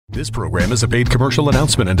This program is a paid commercial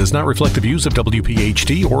announcement and does not reflect the views of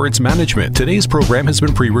WPHT or its management. Today's program has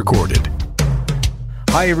been pre-recorded.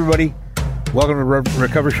 Hi, everybody. Welcome to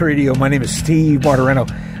Recovery Radio. My name is Steve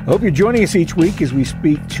Martorano. I hope you're joining us each week as we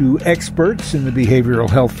speak to experts in the behavioral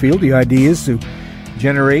health field. The idea is to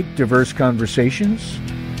generate diverse conversations,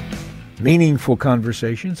 meaningful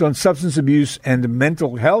conversations on substance abuse and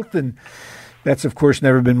mental health. And that's, of course,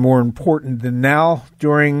 never been more important than now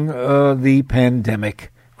during the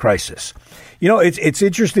pandemic crisis. You know, it's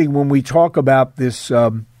interesting when we talk about this,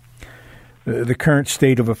 the current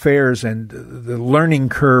state of affairs and the learning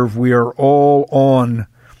curve we are all on,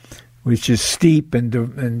 which is steep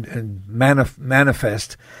and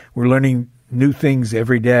manifest. We're learning new things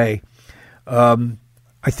every day.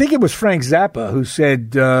 I think it was Frank Zappa who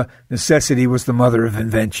said necessity was the mother of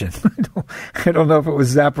invention. I don't know if it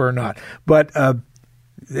was Zappa or not, but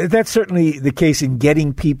that's certainly the case in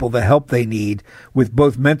getting people the help they need with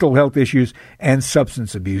both mental health issues and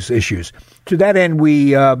substance abuse issues. To that end,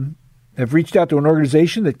 we have reached out to an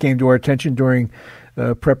organization that came to our attention during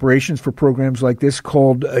preparations for programs like this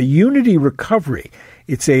called Unity Recovery.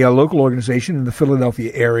 It's a local organization in the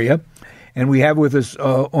Philadelphia area, and we have with us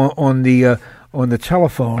on the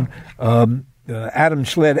telephone Adam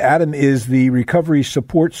Schled. Adam is the Recovery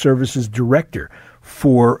Support Services Director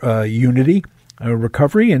for Unity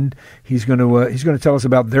Recovery, and he's going to tell us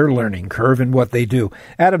about their learning curve and what they do.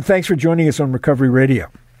 Adam, thanks for joining us on Recovery Radio.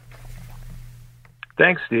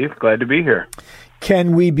 Thanks, Steve. Glad to be here.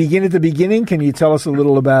 Can we begin at the beginning? Can you tell us a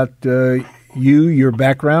little about your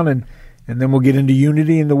background, and then we'll get into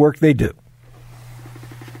Unity and the work they do?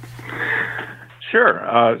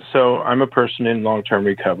 Sure. So I'm a person in long-term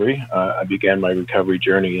recovery. I began my recovery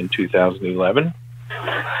journey in 2011.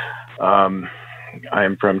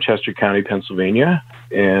 I'm from Chester County, Pennsylvania,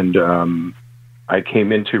 and I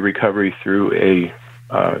came into recovery through a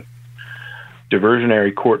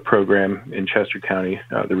diversionary court program in Chester County,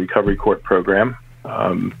 the Recovery Court Program.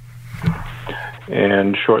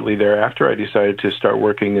 And shortly thereafter, I decided to start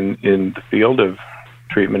working in the field of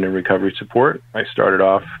treatment and recovery support. I started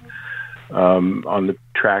off on the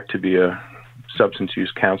track to be a substance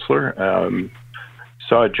use counselor.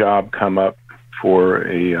 Saw a job come up for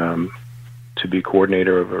to be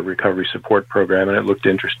coordinator of a recovery support program, and it looked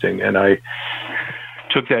interesting. And I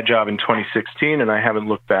took that job in 2016, and I haven't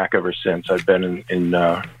looked back ever since. I've been in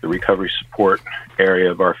the recovery support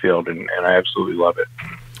area of our field, and I absolutely love it.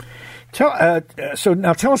 So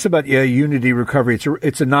now tell us about Unity Recovery.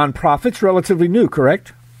 It's a nonprofit. It's relatively new,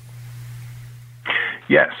 correct?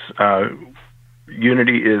 Yes.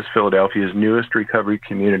 Unity is Philadelphia's newest recovery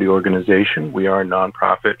community organization. We are a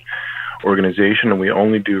nonprofit organization, and we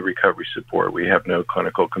only do recovery support. We have no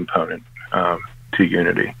clinical component to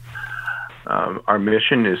Unity. Our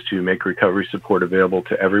mission is to make recovery support available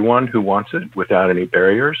to everyone who wants it without any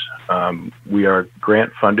barriers. We are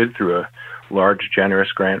grant funded through a large,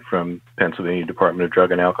 generous grant from Pennsylvania Department of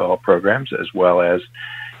Drug and Alcohol Programs, as well as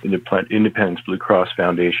Independence Blue Cross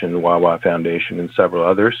Foundation, the Wawa Foundation, and several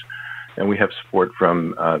others. And we have support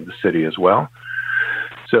from the city as well.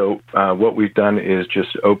 So what we've done is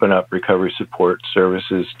just open up recovery support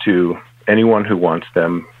services to anyone who wants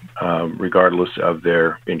them, regardless of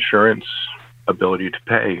their insurance, ability to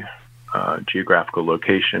pay, geographical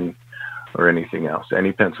location, or anything else,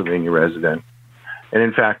 any Pennsylvania resident. And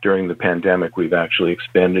in fact, during the pandemic, we've actually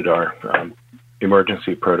expanded our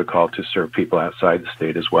emergency protocol to serve people outside the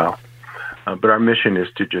state as well. But our mission is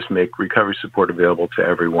to just make recovery support available to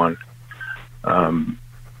everyone.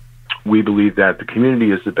 We believe that the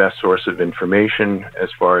community is the best source of information as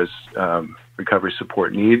far as recovery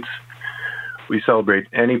support needs. We celebrate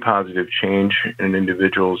any positive change in an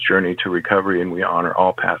individual's journey to recovery, and we honor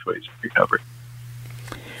all pathways of recovery.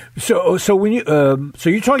 So when so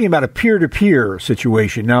you're talking about a peer-to-peer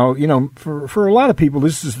situation. Now, you know, for a lot of people,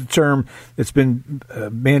 this is the term that's been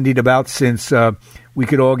bandied about since we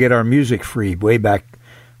could all get our music free way back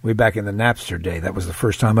in the Napster day. That was the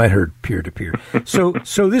first time I'd heard peer-to-peer. So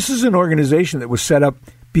this is an organization that was set up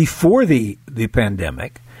before the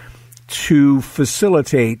pandemic to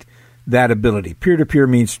facilitate that ability. Peer-to-peer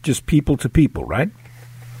means just people to people, right?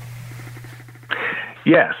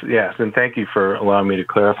 Yes, and thank you for allowing me to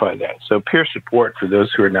clarify that. So peer support, for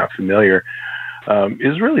those who are not familiar,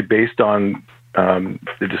 is really based on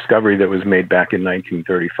the discovery that was made back in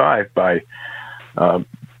 1935 by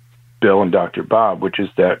Bill and Dr. Bob, which is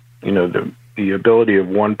that, you know, the ability of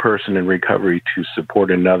one person in recovery to support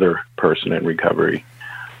another person in recovery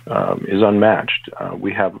is unmatched.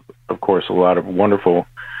 We have, of course, a lot of wonderful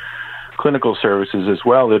clinical services as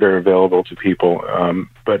well that are available to people.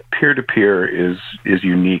 But peer-to-peer is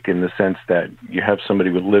unique in the sense that you have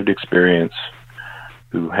somebody with lived experience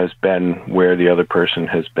who has been where the other person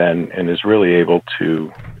has been and is really able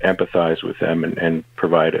to empathize with them and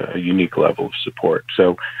provide a unique level of support.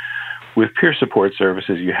 So with peer support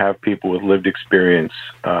services, you have people with lived experience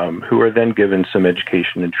who are then given some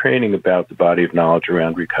education and training about the body of knowledge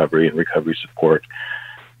around recovery and recovery support,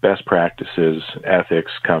 best practices,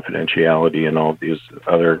 ethics, confidentiality, and all of these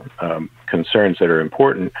other concerns that are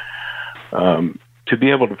important to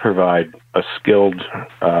be able to provide a skilled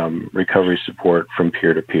recovery support from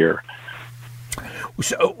peer to peer.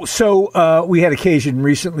 So we had occasion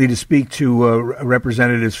recently to speak to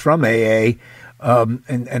representatives from AA,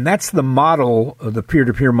 and that's the model, the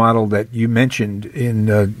peer-to-peer model that you mentioned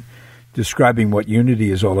in describing what Unity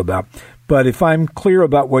is all about. But if I'm clear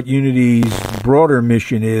about what Unity's broader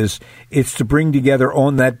mission is, it's to bring together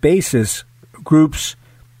on that basis groups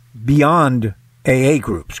beyond AA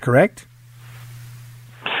groups, correct?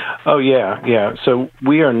 Oh, yeah. So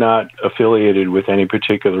we are not affiliated with any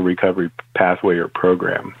particular recovery pathway or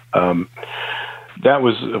program. That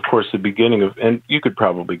was, of course, the beginning of, and you could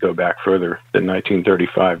probably go back further than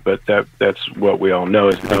 1935, but that's what we all know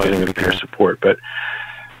is the beginning of peer support. But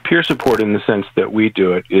peer support in the sense that we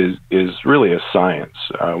do it is really a science.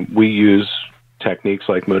 We use techniques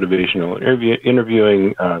like motivational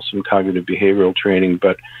interviewing, some cognitive behavioral training,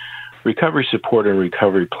 but recovery support and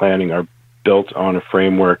recovery planning are built on a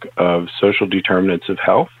framework of social determinants of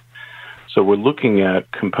health. So we're looking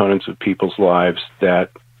at components of people's lives that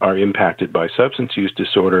are impacted by substance use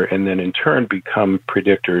disorder and then in turn become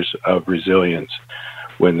predictors of resilience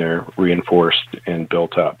when they're reinforced and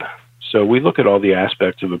built up. So we look at all the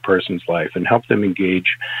aspects of a person's life and help them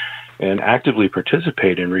engage and actively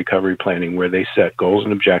participate in recovery planning where they set goals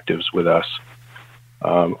and objectives with us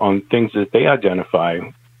on things that they identify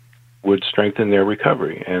would strengthen their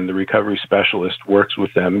recovery. And the recovery specialist works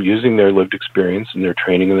with them using their lived experience and their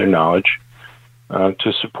training and their knowledge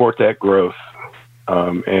to support that growth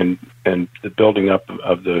and the building up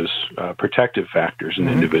of those protective factors in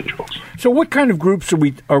individuals. So what kind of groups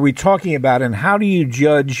are we talking about, and how do you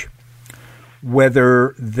judge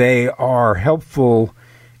whether they are helpful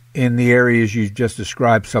in the areas you just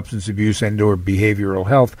described, substance abuse and or behavioral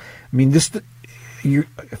health? I mean,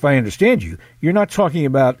 if I understand you, you're not talking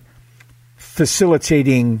about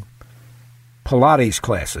facilitating Pilates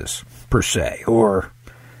classes per se, or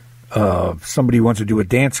somebody wants to do a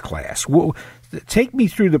dance class. Well, take me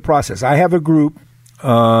through the process. I have a group,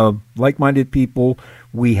 like-minded people.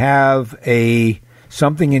 We have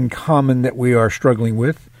something in common that we are struggling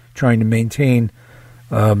with, trying to maintain,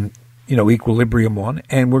 equilibrium on,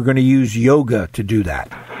 and we're going to use yoga to do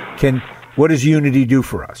that. What does Unity do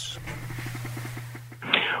for us?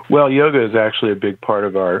 Well, yoga is actually a big part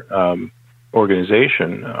of our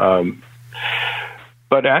organization.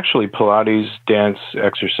 But actually, Pilates, dance,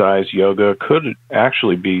 exercise, yoga could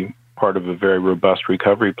actually be part of a very robust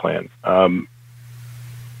recovery plan.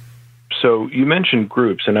 So you mentioned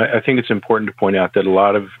groups, and I think it's important to point out that a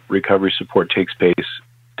lot of recovery support takes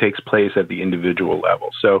place at the individual level.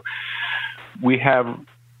 So we have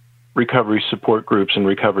recovery support groups and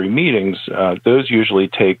recovery meetings. Those usually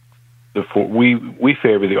take we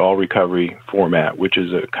favor the all recovery format, which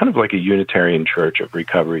is a kind of like a Unitarian church of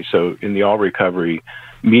recovery. So in the all recovery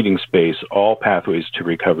meeting space, all pathways to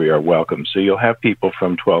recovery are welcome. So you'll have people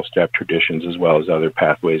from 12-step traditions as well as other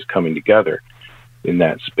pathways coming together in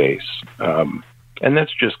that space. And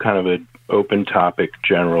that's just kind of an open topic,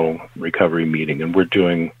 general recovery meeting. And we're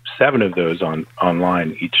doing 7 of those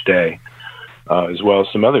online each day, as well as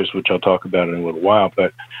some others, which I'll talk about in a little while.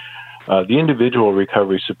 But the individual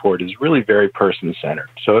recovery support is really very person-centered.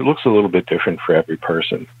 So it looks a little bit different for every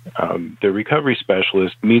person. The recovery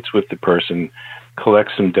specialist meets with the person,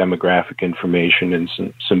 collects some demographic information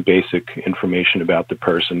and some basic information about the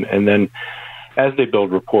person. And then as they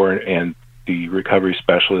build rapport and the recovery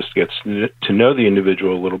specialist gets to know the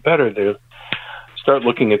individual a little better, they'll start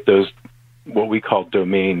looking at those, what we call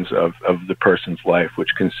domains of the person's life,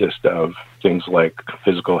 which consist of things like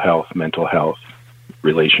physical health, mental health,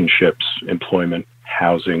 relationships, employment,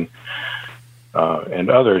 housing, and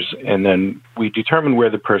others. And then we determine where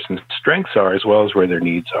the person's strengths are as well as where their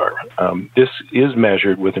needs are. This is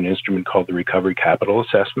measured with an instrument called the Recovery Capital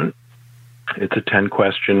Assessment. It's a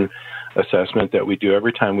 10-question assessment that we do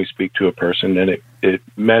every time we speak to a person, and it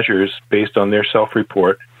measures, based on their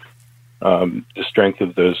self-report, the strength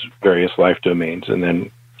of those various life domains. And then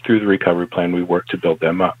through the recovery plan, we work to build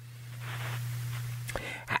them up.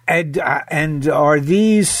 And are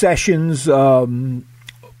these sessions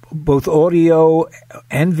both audio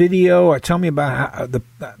and video? Tell me about how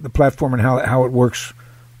the platform and how it works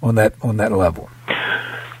on that level.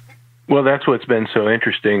 Well, that's what's been so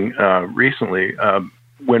interesting recently.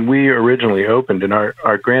 When we originally opened, and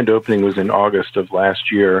our grand opening was in August of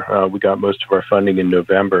last year, we got most of our funding in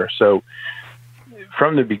November. So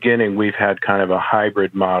from the beginning, we've had kind of a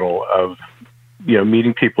hybrid model of,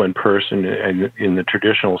 meeting people in person and in the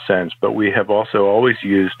traditional sense, but we have also always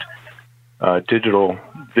used digital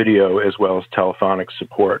video as well as telephonic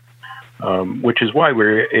support, which is why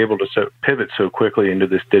we're able to pivot so quickly into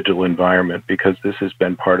this digital environment, because this has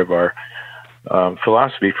been part of our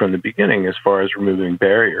philosophy from the beginning as far as removing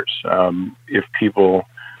barriers. If people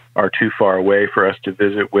are too far away for us to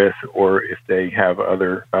visit with, or if they have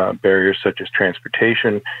other barriers such as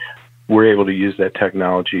transportation, we're able to use that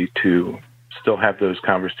technology to still have those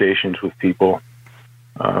conversations with people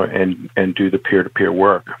and do the peer-to-peer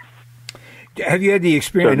work. Have you had the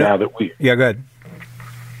experience? So now that go ahead.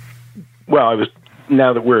 Well,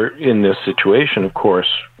 now that we're in this situation, of course,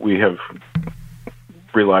 we have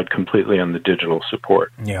relied completely on the digital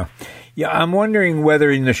support. Yeah. I'm wondering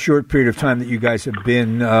whether in the short period of time that you guys have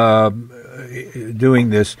been doing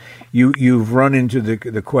this, you've run into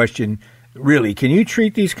the question. Really, can you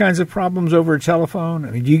treat these kinds of problems over a telephone?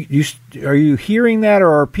 I mean, are you hearing that,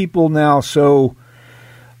 or are people now so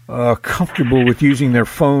comfortable with using their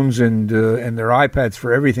phones and their iPads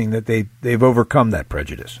for everything that they've overcome that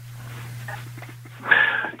prejudice?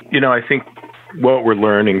 I think what we're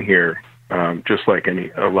learning here, just like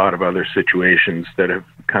a lot of other situations that have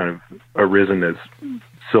kind of arisen as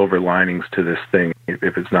silver linings to this thing,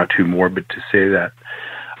 if it's not too morbid to say that,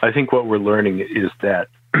 I think what we're learning is that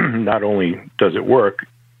not only does it work,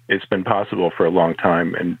 it's been possible for a long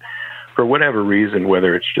time. And for whatever reason,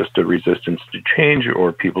 whether it's just a resistance to change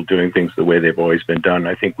or people doing things the way they've always been done,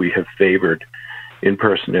 I think we have favored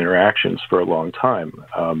in-person interactions for a long time.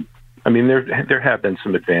 There have been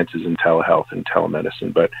some advances in telehealth and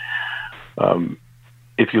telemedicine, but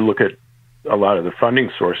if you look at a lot of the funding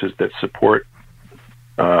sources that support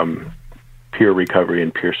peer recovery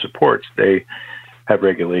and peer supports, they have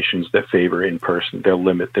regulations that favor in person. They'll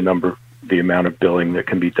limit the amount of billing that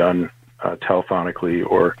can be done telephonically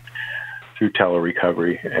or through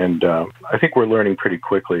telerecovery. And I think we're learning pretty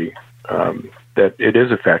quickly that it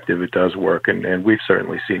is effective, it does work, and we've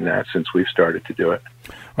certainly seen that since we've started to do it.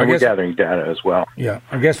 We're gathering data as well. Yeah.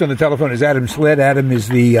 Our guest on the telephone is Adam Sled. Adam is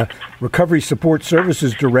the Recovery Support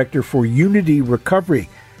Services Director for Unity Recovery,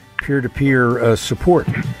 peer-to-peer support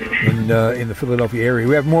in the Philadelphia area.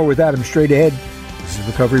 We have more with Adam straight ahead. This is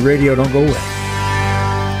Recovery Radio. Don't go away.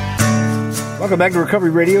 Welcome back to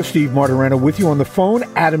Recovery Radio. Steve Martorano with you on the phone.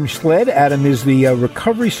 Adam Sled. Adam is the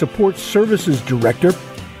Recovery Support Services Director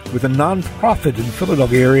with a nonprofit in the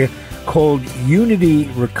Philadelphia area called Unity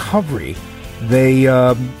Recovery. They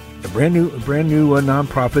a brand new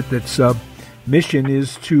nonprofit that's mission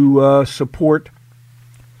is to support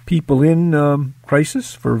people in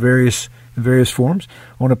crisis for various forms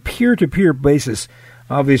on a peer-to-peer basis,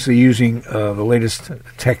 obviously using the latest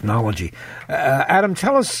technology. Adam,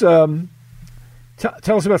 tell us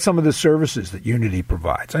about some of the services that Unity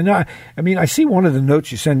provides. I see one of the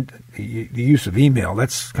notes you sent, the use of email.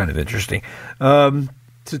 That's kind of interesting. So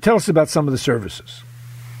tell us about some of the services.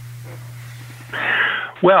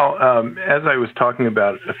 Well, as I was talking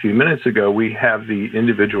about a few minutes ago, we have the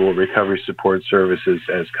individual recovery support services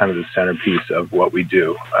as kind of the centerpiece of what we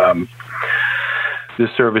do.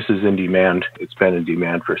 This service is in demand. It's been in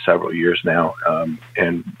demand for several years now,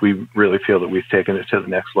 and we really feel that we've taken it to the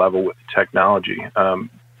next level with the technology.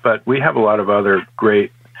 But we have a lot of other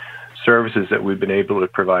great services that we've been able to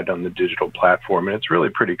provide on the digital platform, and it's really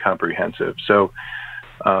pretty comprehensive. So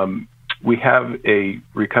we have a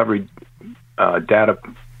recovery data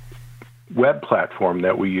web platform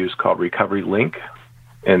that we use called Recovery Link,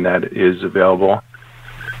 and that is available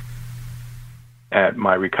at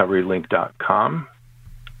myrecoverylink.com.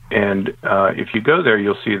 And if you go there,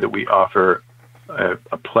 you'll see that we offer a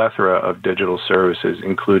plethora of digital services,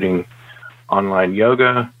 including online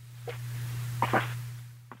yoga,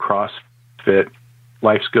 CrossFit,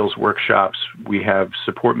 life skills workshops. We have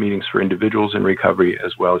support meetings for individuals in recovery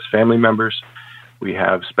as well as family members. We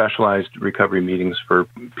have specialized recovery meetings for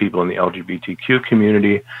people in the LGBTQ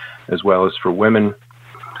community as well as for women.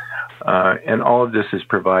 And all of this is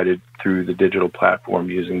provided through the digital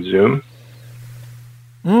platform using Zoom.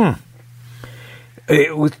 A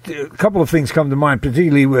couple of things come to mind,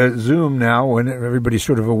 particularly with Zoom now, when everybody's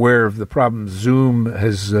sort of aware of the problems Zoom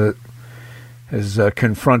has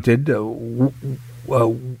confronted.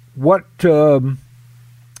 What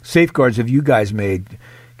safeguards have you guys made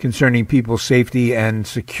concerning people's safety and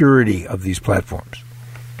security of these platforms?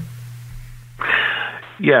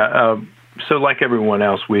 Yeah, so like everyone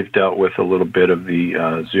else, we've dealt with a little bit of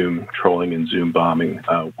the Zoom trolling and Zoom bombing.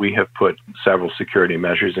 We have put several security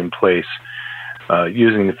measures in place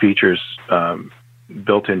using the features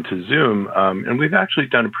built into Zoom, and we've actually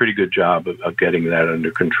done a pretty good job of getting that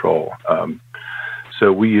under control.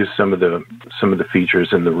 So we use some of the features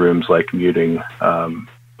in the rooms like muting,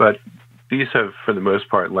 but these have, for the most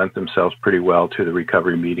part, lent themselves pretty well to the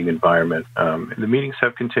recovery meeting environment. The meetings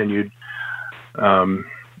have continued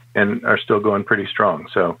and are still going pretty strong.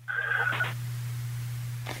 So,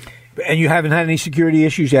 and you haven't had any security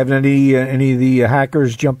issues? You haven't had any of the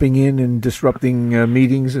hackers jumping in and disrupting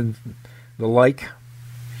meetings and the like?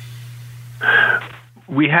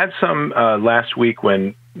 We had some last week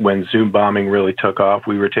when Zoom bombing really took off.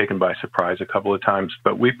 We were taken by surprise a couple of times,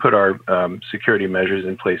 but we put our security measures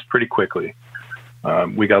in place pretty quickly.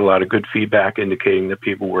 We got a lot of good feedback indicating that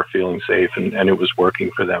people were feeling safe and it was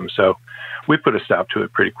working for them. So we put a stop to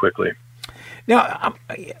it pretty quickly. Now,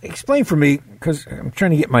 explain for me, because I'm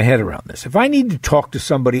trying to get my head around this. If I need to talk to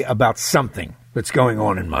somebody about something that's going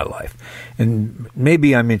on in my life, and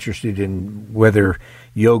maybe I'm interested in whether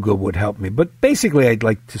yoga would help me, but basically I'd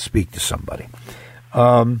like to speak to somebody.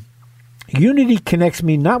 Unity connects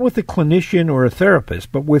me not with a clinician or a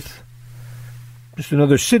therapist, but with just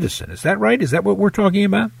another citizen. Is that right? Is that what we're talking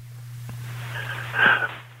about?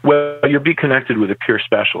 Well, you'll be connected with a peer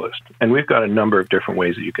specialist, and we've got a number of different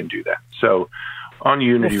ways that you can do that. So on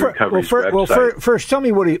Unity Recovery's website... First, tell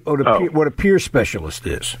me what a peer specialist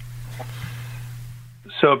is.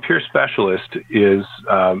 So a peer specialist is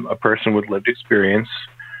a person with lived experience,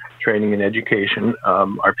 training, and education.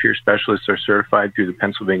 Our peer specialists are certified through the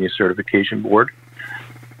Pennsylvania Certification Board,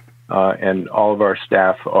 and all of our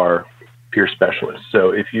staff are peer specialists. So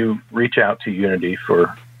if you reach out to Unity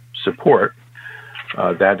for support,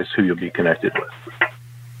 that is who you'll be connected with.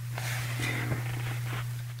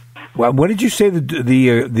 Well, what did you say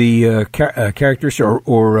the characteristics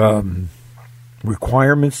or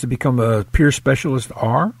requirements to become a peer specialist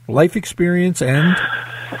are? Life experience and?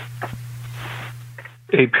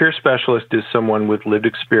 A peer specialist is someone with lived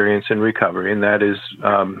experience in recovery, and that is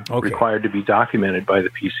required to be documented by the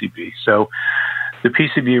PCB. So the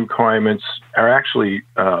PCB requirements are actually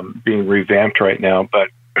being revamped right now, but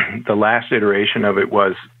the last iteration of it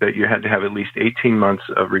was that you had to have at least 18 months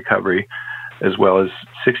of recovery as well as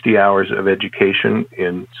 60 hours of education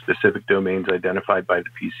in specific domains identified by the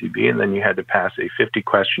PCB, and then you had to pass a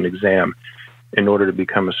 50-question exam in order to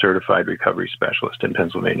become a certified recovery specialist in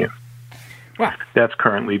Pennsylvania. Wow. That's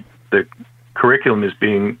currently, the curriculum is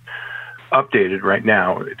being updated right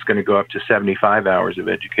now. It's going to go up to 75 hours of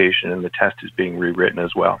education, and the test is being rewritten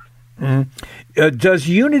as well. Mm-hmm. Does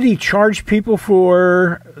Unity charge people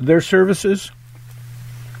for their services?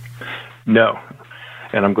 No,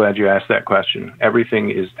 and I'm glad you asked that question. Everything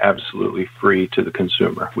is absolutely free to the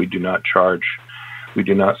consumer. We do not charge. We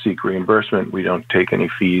do not seek reimbursement. We don't take any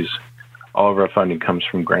fees. All of our funding comes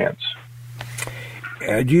from grants.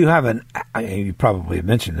 Do you have you probably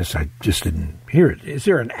mentioned this, I just didn't hear it. Is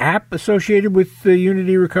there an app associated with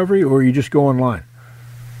Unity Recovery, or you just go online?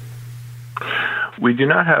 We do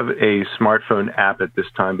not have a smartphone app at this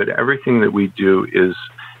time, but everything that we do is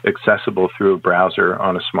accessible through a browser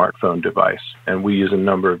on a smartphone device. And we use a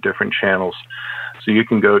number of different channels. So you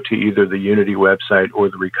can go to either the Unity website or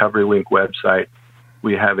the Recovery Link website.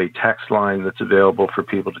 We have a text line that's available for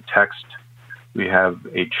people to text. We have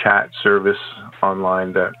a chat service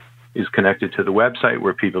online that is connected to the website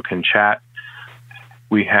where people can chat.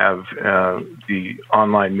 We have the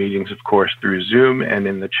online meetings, of course, through Zoom, and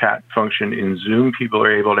in the chat function in Zoom, people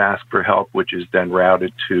are able to ask for help, which is then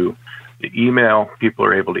routed to the email. People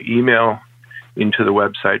are able to email into the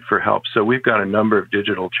website for help. So we've got a number of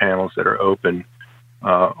digital channels that are open,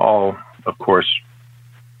 all, of course,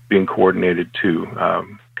 being coordinated to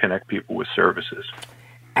connect people with services.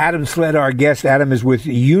 Adam Sled, our guest. Adam is with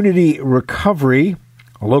Unity Recovery,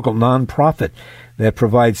 a local nonprofit that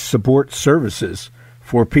provides support services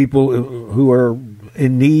for people who are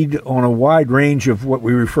in need on a wide range of what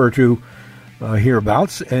we refer to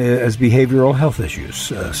hereabouts as behavioral health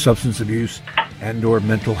issues, substance abuse, and or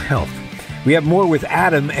mental health. We have more with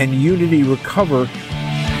Adam and Unity Recover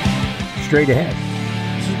straight ahead.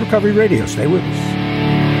 This is Recovery Radio. Stay with us.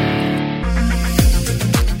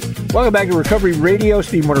 Welcome back to Recovery Radio.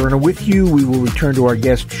 Steve Martorino with you. We will return to our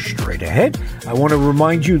guest straight ahead. I want to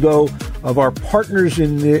remind you, though, of our partners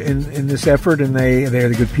in this effort, and they are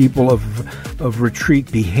the good people of Retreat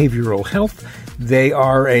Behavioral Health. They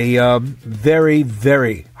are a very,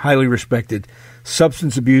 very highly respected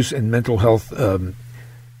substance abuse and mental health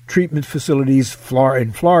treatment facilities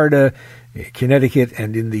in Florida, Connecticut,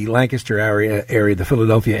 and in the Lancaster area, the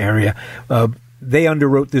Philadelphia area. They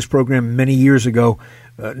underwrote this program many years ago,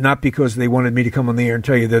 not because they wanted me to come on the air and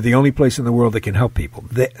tell you they're the only place in the world that can help people.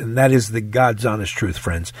 And that is the God's honest truth,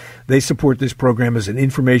 friends. They support this program as an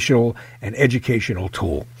informational and educational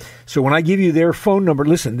tool. So when I give you their phone number,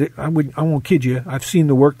 listen, I won't kid you. I've seen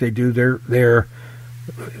the work they do. They're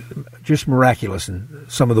just miraculous in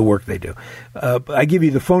some of the work they do. I give you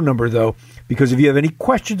the phone number, though, because if you have any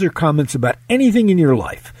questions or comments about anything in your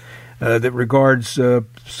life that regards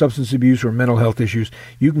substance abuse or mental health issues,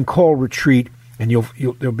 you can call Retreat, and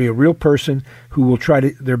there'll be a real person who will try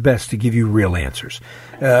their best to give you real answers.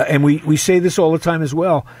 And we say this all the time as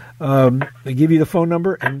well. They give you the phone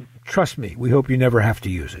number, and trust me, we hope you never have to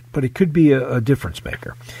use it. But it could be a difference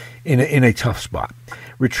maker in a tough spot.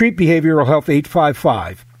 Retreat Behavioral Health,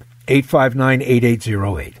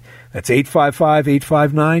 855-859-8808. That's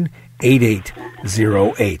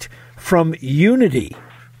 855-859-8808. From Unity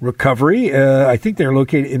Recovery, I think they're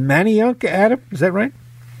located in Manayunk, Adam, is that right?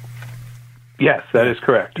 Yes, that is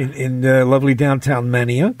correct. In lovely downtown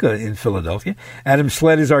Manayunk in Philadelphia. Adam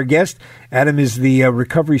Sled is our guest. Adam is the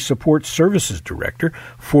Recovery Support Services Director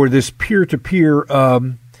for this peer-to-peer,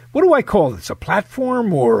 what do I call this, a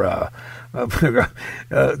platform or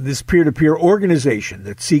this peer-to-peer organization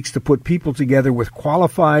that seeks to put people together with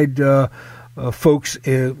qualified folks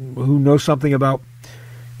who know something about,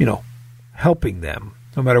 helping them,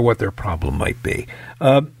 no matter what their problem might be.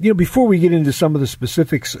 Before we get into some of the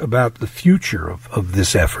specifics about the future of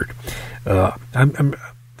this effort, I'm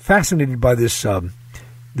fascinated by this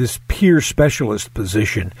peer specialist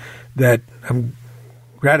position that I'm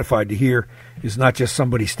gratified to hear is not just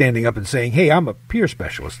somebody standing up and saying, hey, I'm a peer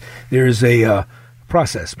specialist. There is a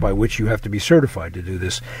process by which you have to be certified to do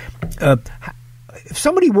this. If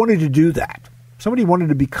somebody wanted to do that, somebody wanted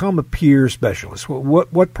to become a peer specialist,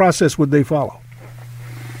 what process would they follow?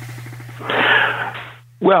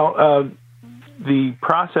 Well, the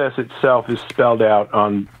process itself is spelled out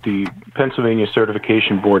on the Pennsylvania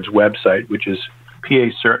Certification Board's website, which is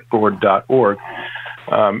pacertboard.org,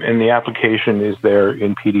 and the application is there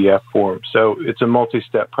in PDF form. So it's a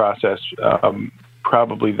multi-step process.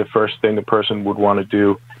 Probably the first thing the person would want to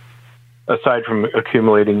do, aside from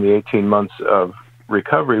accumulating the 18 months of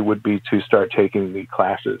recovery, would be to start taking the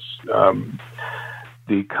classes.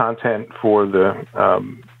 The content for the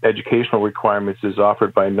educational requirements is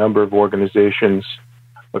offered by a number of organizations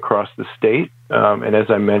across the state. And as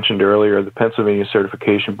I mentioned earlier, the Pennsylvania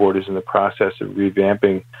Certification Board is in the process of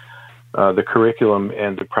revamping the curriculum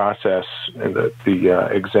and the process and the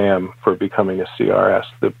exam for becoming a CRS.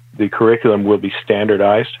 The curriculum will be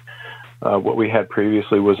standardized. What we had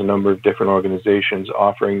previously was a number of different organizations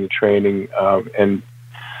offering the training and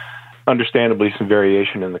understandably some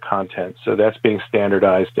variation in the content. So that's being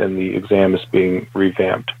standardized and the exam is being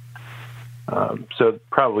revamped. So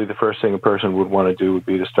probably the first thing a person would want to do would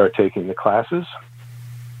be to start taking the classes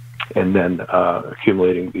and then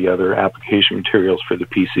accumulating the other application materials for the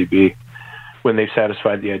PCB. When they've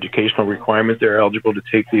satisfied the educational requirement, they're eligible to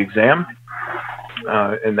take the exam,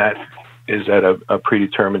 and that is at a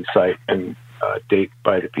predetermined site and date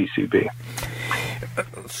by the PCB.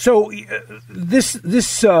 So this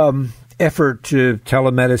effort to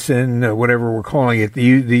telemedicine, whatever we're calling it,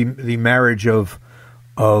 the marriage of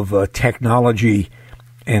technology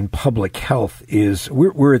and public health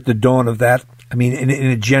we're at the dawn of that. I mean, in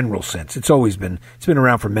a general sense, it's been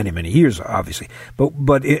around for many, many years, obviously,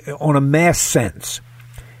 but on a mass sense,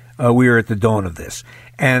 we are at the dawn of this.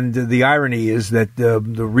 And the irony is that the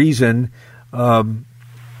reason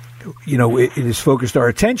it has focused our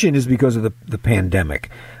attention is because of the pandemic.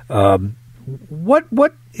 What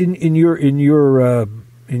in your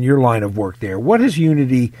line of work there? What does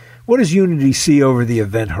Unity see over the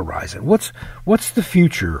event horizon? What's the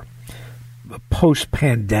future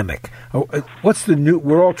post-pandemic? What's the new?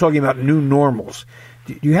 We're all talking about new normals.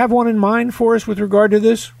 Do you have one in mind for us with regard to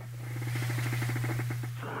this?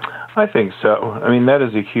 I think so. I mean, that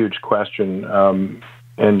is a huge question,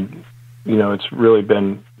 and it's really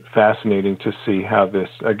been fascinating to see how this,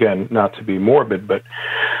 again, not to be morbid, but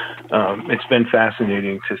it's been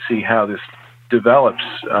fascinating to see how this develops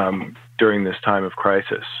during this time of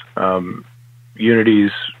crisis.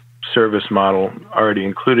 Unity's service model already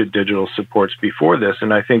included digital supports before this,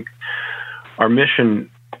 and I think our mission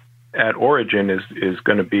at Origin is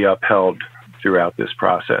going to be upheld throughout this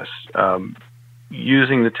process,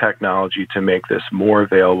 using the technology to make this more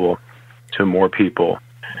available to more people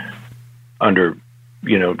under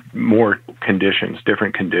more conditions,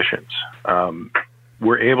 different conditions.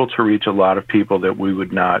 We're able to reach a lot of people that we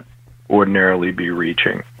would not ordinarily be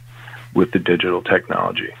reaching. with the digital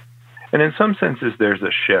technology. And in some senses, there's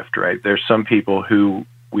a shift, right? There's some people who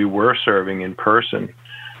we were serving in person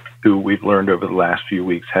who we've learned over the last few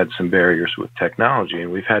weeks had some barriers with technology,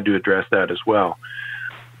 and we've had to address that as well.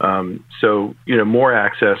 So, more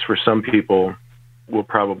access for some people will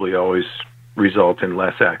probably always result in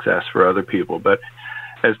less access for other people. But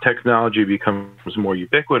as technology becomes more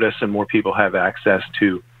ubiquitous and more people have access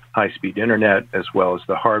to high-speed internet as well as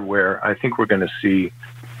the hardware, I think we're going to see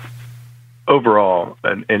overall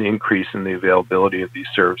an increase in the availability of these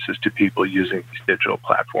services to people using these digital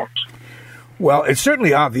platforms. Well, it's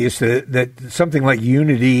certainly obvious that something like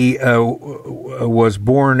Unity was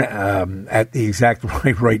born at the exact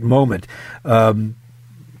right moment. And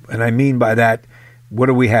I mean by that, what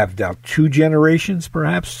do we have now? 2 generations,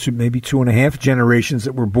 perhaps, maybe 2.5 generations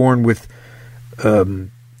that were born with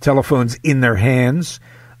telephones in their hands,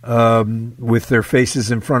 with their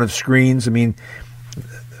faces in front of screens. I mean,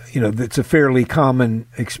 it's a fairly common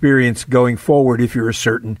experience going forward if you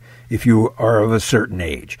are of a certain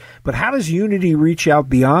age. But how does Unity reach out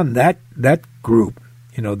beyond that group,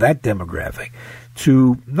 that demographic,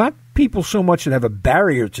 to not people so much that have a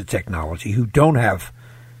barrier to technology, who don't have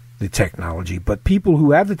the technology, but people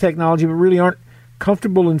who have the technology but really aren't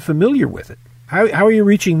comfortable and familiar with it? How are you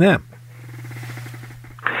reaching them?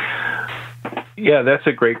 Yeah, that's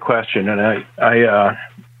a great question. And I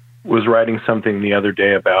was writing something the other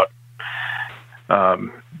day about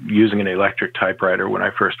using an electric typewriter when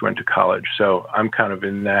I first went to college. So I'm kind of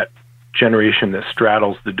in that generation that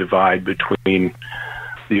straddles the divide between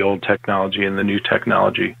the old technology and the new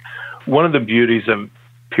technology. One of the beauties of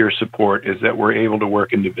peer support is that we're able to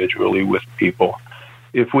work individually with people.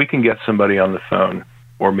 If we can get somebody on the phone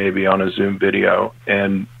or maybe on a Zoom video,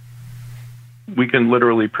 and we can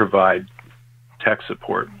literally provide tech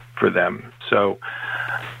support for them. So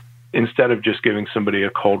instead of just giving somebody a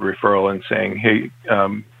cold referral and saying, hey,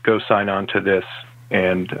 go sign on to this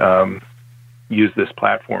and use this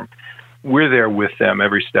platform, we're there with them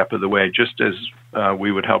every step of the way, just as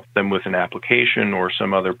we would help them with an application or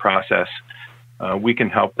some other process. We can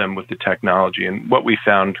help them with the technology. And what we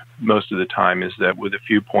found most of the time is that with a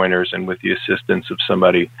few pointers and with the assistance of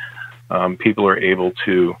somebody, people are able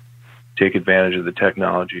to take advantage of the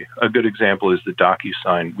technology. A good example is the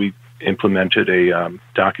DocuSign. We implemented a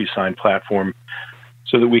DocuSign platform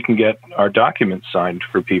so that we can get our documents signed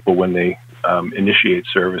for people when they initiate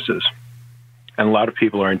services. And a lot of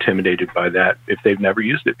people are intimidated by that if they've never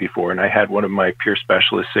used it before. And I had one of my peer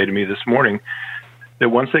specialists say to me this morning that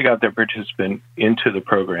once they got their participant into the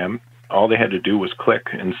program, all they had to do was click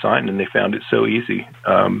and sign, and they found it so easy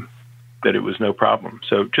that it was no problem.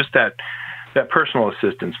 So just that personal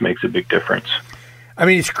assistance makes a big difference. I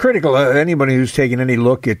mean, it's critical. Anybody who's taken any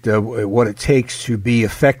look at what it takes to be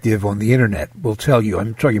effective on the Internet will tell you,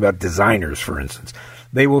 I'm talking about designers, for instance,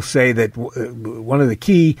 they will say that one of the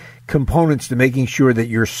key components to making sure that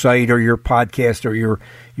your site or your podcast or your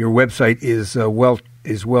website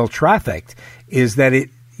is well trafficked is that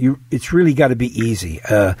it's really got to be easy.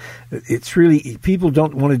 It's really, people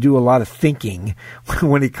don't want to do a lot of thinking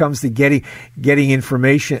when it comes to getting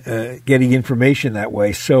information that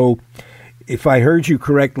way. So if I heard you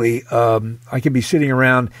correctly, I could be sitting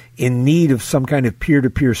around in need of some kind of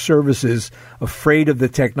peer-to-peer services, afraid of the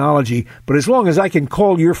technology, but as long as I can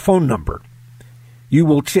call your phone number, you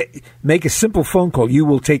will make a simple phone call, you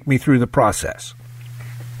will take me through the process.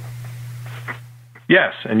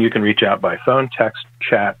 Yes, and you can reach out by phone, text,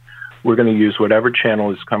 chat. We're going to use whatever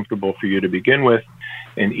channel is comfortable for you to begin with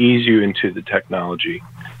and ease you into the technology.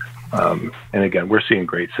 And again, we're seeing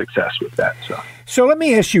great success with that. So let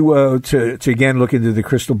me ask you to again look into the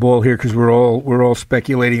crystal ball here, because we're all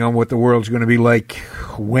speculating on what the world's going to be like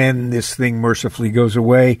when this thing mercifully goes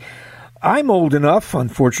away. I'm old enough,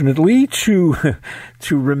 unfortunately, to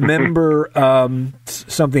remember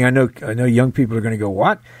something. I know young people are going to go,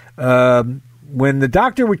 what? When the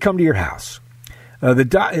doctor would come to your house,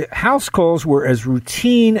 the house calls were as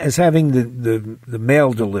routine as having the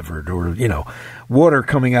mail delivered, or water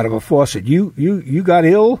coming out of a faucet. You got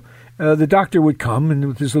ill, the doctor would come and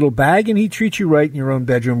with his little bag, and he'd treat you right in your own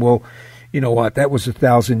bedroom. Well, you know what? That was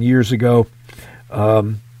 1,000 years ago.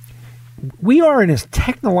 We are, in a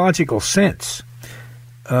technological sense,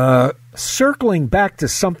 circling back to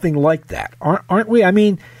something like that, aren't we? I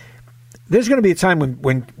mean, there's going to be a time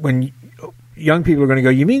when young people are going to go,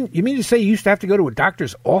 you mean to say you used to have to go to a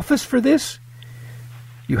doctor's office for this?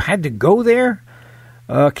 You had to go there?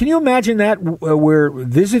 Can you imagine that, where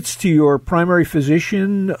visits to your primary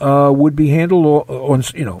physician would be handled on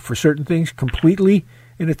for certain things completely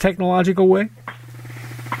in a technological way?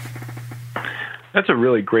 That's a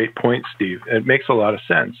really great point, Steve. It makes a lot of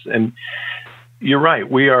sense. And you're right.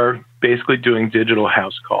 We are basically doing digital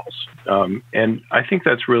house calls. And I think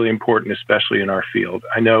that's really important, especially in our field.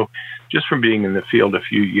 I know just from being in the field a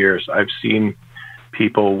few years, I've seen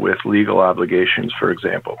people with legal obligations, for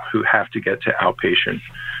example, who have to get to outpatient,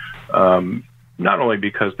 not only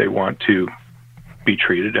because they want to be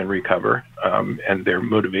treated and recover, and their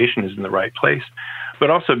motivation is in the right place, but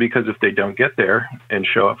also because if they don't get there and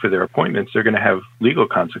show up for their appointments, they're going to have legal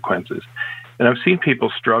consequences. And I've seen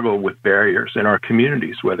people struggle with barriers in our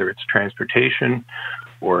communities, whether it's transportation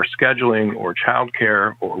or scheduling or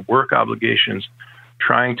childcare or work obligations,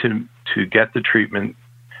 trying to get the treatment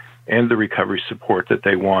and the recovery support that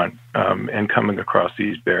they want, and coming across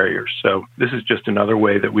these barriers. So this is just another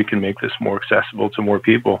way that we can make this more accessible to more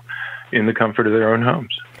people in the comfort of their own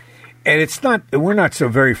homes. And we're not so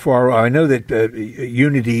very far. I know that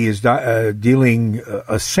Unity is dealing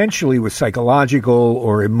essentially with psychological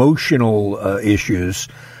or emotional issues,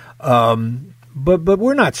 but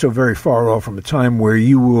we're not so very far off from a time where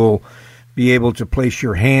you will be able to place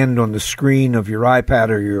your hand on the screen of your iPad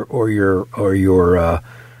or your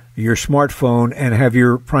smartphone and have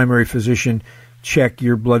your primary physician check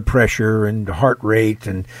your blood pressure and heart rate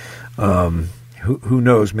and who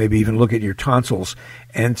knows, maybe even look at your tonsils.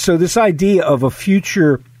 And so this idea of a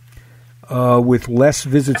future with less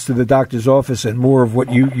visits to the doctor's office and more of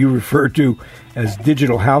what you refer to as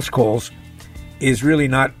digital house calls is really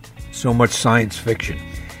not so much science fiction.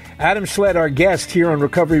 Adam Sledd, our guest here on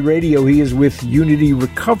Recovery Radio, he is with Unity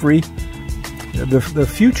Recovery.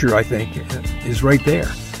 The future, I think, is right there.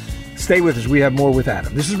 Stay with us. We have more with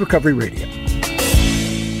Adam. This is Recovery Radio.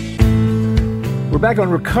 We're back on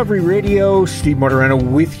Recovery Radio. Steve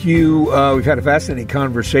Martorano with you. We've had a fascinating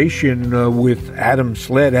conversation with Adam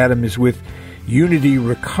Sledd. Adam is with Unity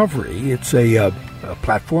Recovery. It's a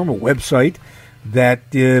platform, a website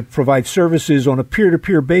that provides services on a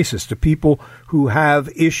peer-to-peer basis to people who have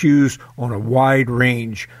issues on a wide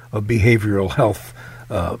range of behavioral health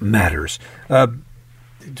matters.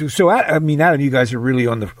 So, I mean, Adam, you guys are really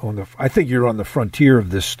on the. I think you're on the frontier of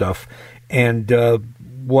this stuff, and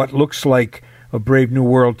what looks like a brave new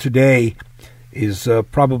world today is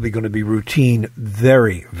probably going to be routine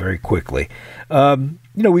very, very quickly.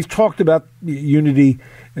 We've talked about Unity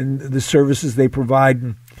and the services they provide,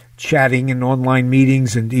 and chatting and online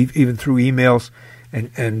meetings, and even through emails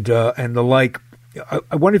and the like.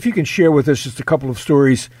 I wonder if you can share with us just a couple of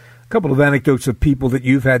stories, a couple of anecdotes of people that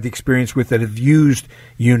you've had the experience with that have used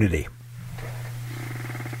Unity.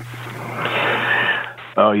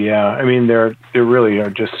 Oh, yeah. I mean, there really are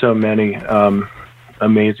just so many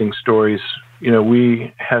amazing stories.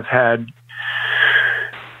 We have had,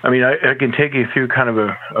 I can take you through kind of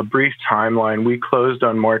a brief timeline. We closed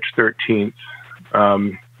on March 13th,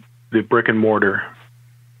 the brick and mortar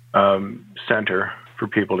center for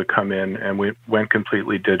people to come in, and we went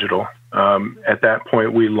completely digital. At that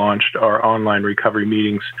point, we launched our online recovery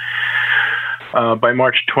meetings. By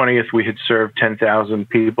March 20th, we had served 10,000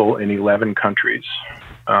 people in 11 countries.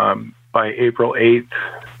 By April 8th,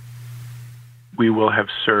 we will have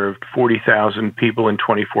served 40,000 people in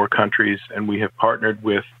 24 countries, and we have partnered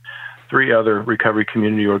with 3 other recovery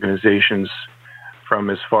community organizations from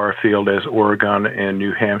as far afield as Oregon and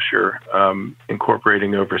New Hampshire,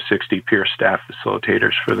 incorporating over 60 peer staff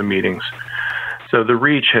facilitators for the meetings. So the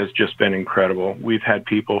reach has just been incredible. We've had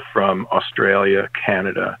people from Australia,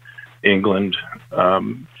 Canada, England,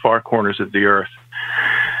 far corners of the earth.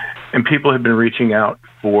 And people have been reaching out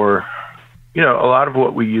for, a lot of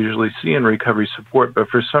what we usually see in recovery support, but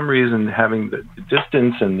for some reason having the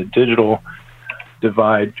distance and the digital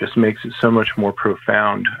divide just makes it so much more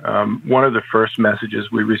profound. One of the first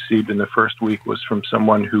messages we received in the first week was from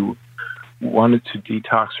someone who wanted to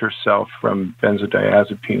detox herself from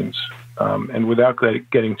benzodiazepines. And without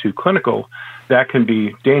getting too clinical, that can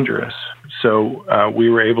be dangerous. So we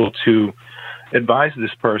were able to advise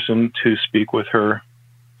this person to speak with her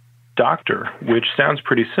doctor, which sounds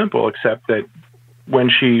pretty simple, except that when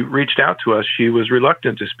she reached out to us, she was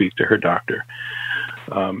reluctant to speak to her doctor.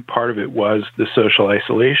 Part of it was the social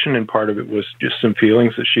isolation, and part of it was just some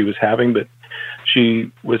feelings that she was having, but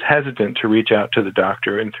she was hesitant to reach out to the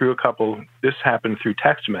doctor. And this happened through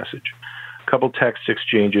text message, a couple text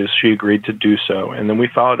exchanges, she agreed to do so. And then we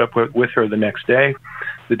followed up with her the next day.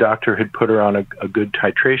 The doctor had put her on a good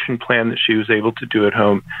titration plan that she was able to do at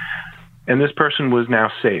home. And this person was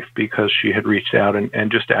now safe because she had reached out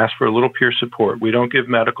and just asked for a little peer support. We don't give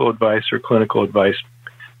medical advice or clinical advice,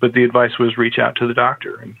 but the advice was reach out to the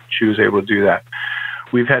doctor, and she was able to do that.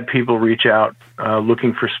 We've had people reach out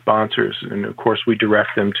looking for sponsors, and of course we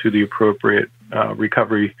direct them to the appropriate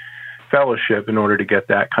recovery fellowship in order to get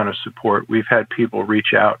that kind of support. We've had people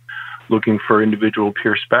reach out looking for individual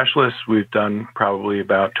peer specialists. We've done probably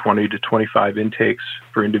about 20 to 25 intakes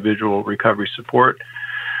for individual recovery support.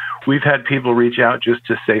 We've had people reach out just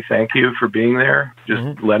to say thank you for being there,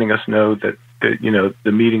 just letting us know that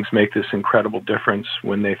the meetings make this incredible difference.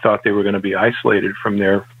 When they thought they were going to be isolated from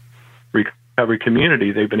their recovery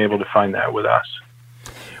community, they've been able to find that with us.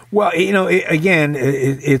 Well,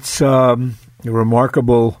 it's a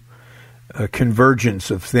remarkable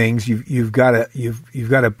convergence of things. You've got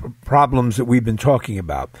problems that we've been talking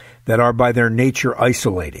about that are by their nature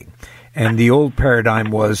isolating, and the old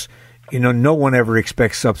paradigm was, no one ever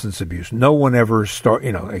expects substance abuse. No one ever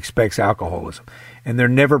expects alcoholism, and they're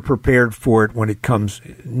never prepared for it when it comes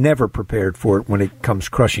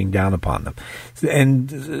crushing down upon them. And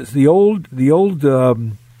the old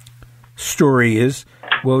story is,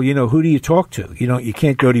 well, who do you talk to? You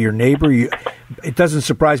can't go to your neighbor. It doesn't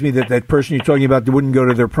surprise me that person you're talking about wouldn't go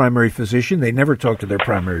to their primary physician. They never talk to their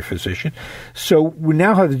primary physician. So we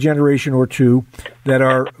now have a generation or two that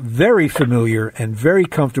are very familiar and very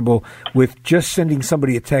comfortable with just sending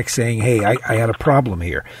somebody a text saying, hey, I had a problem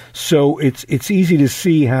here. So it's easy to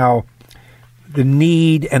see how the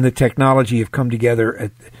need and the technology have come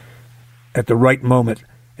together at the right moment.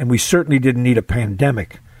 And we certainly didn't need a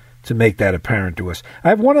pandemic to make that apparent to us. I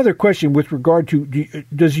have one other question with regard to,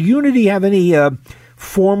 does Unity have any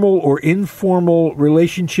formal or informal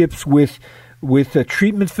relationships with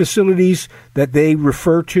treatment facilities that they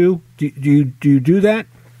refer to? Do you do that?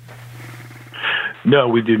 No,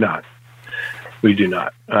 we do not. We do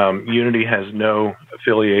not. Unity has no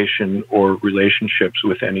affiliation or relationships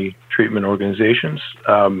with any treatment organizations.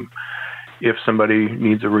 If somebody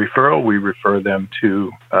needs a referral, we refer them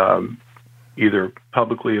to either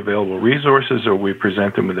publicly available resources, or we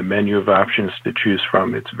present them with a menu of options to choose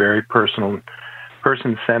from. It's very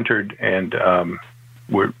person-centered, and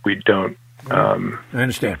we don't I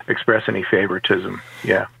understand. Express any favoritism.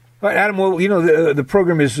 Yeah. All right, Adam, well, the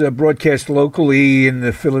program is broadcast locally in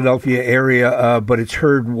the Philadelphia area, but it's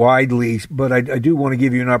heard widely. But I do want to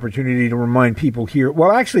give you an opportunity to remind people here.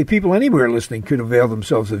 Well, actually, people anywhere listening could avail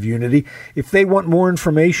themselves of Unity. If they want more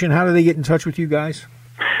information, how do they get in touch with you guys?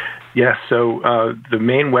 Yes, so the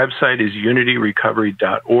main website is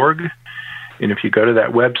unityrecovery.org, and if you go to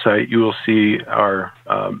that website, you will see our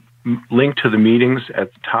link to the meetings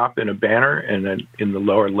at the top in a banner, and then in the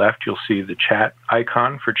lower left, you'll see the chat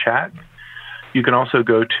icon for chat. You can also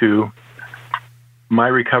go to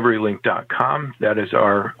myrecoverylink.com. That is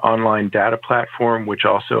our online data platform, which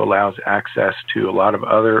also allows access to a lot of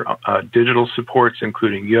other digital supports,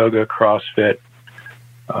 including yoga, CrossFit,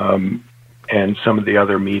 and some of the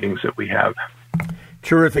other meetings that we have.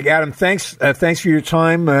 Terrific. Adam, thanks for your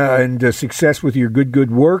time and success with your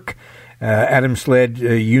good work. Adam Sled,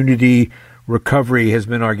 Unity Recovery, has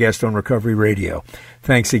been our guest on Recovery Radio.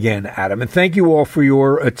 Thanks again, Adam. And thank you all for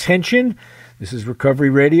your attention. This is Recovery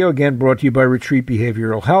Radio, again brought to you by Retreat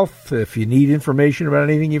Behavioral Health. If you need information about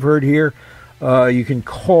anything you've heard here, you can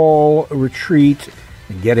call Retreat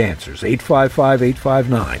and get answers.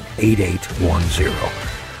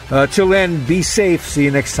 855-859-8810. Till then, be safe. See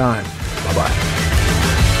you next time. Bye-bye.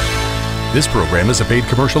 This program is a paid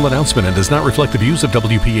commercial announcement and does not reflect the views of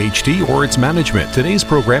WPHT or its management. Today's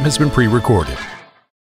program has been pre-recorded.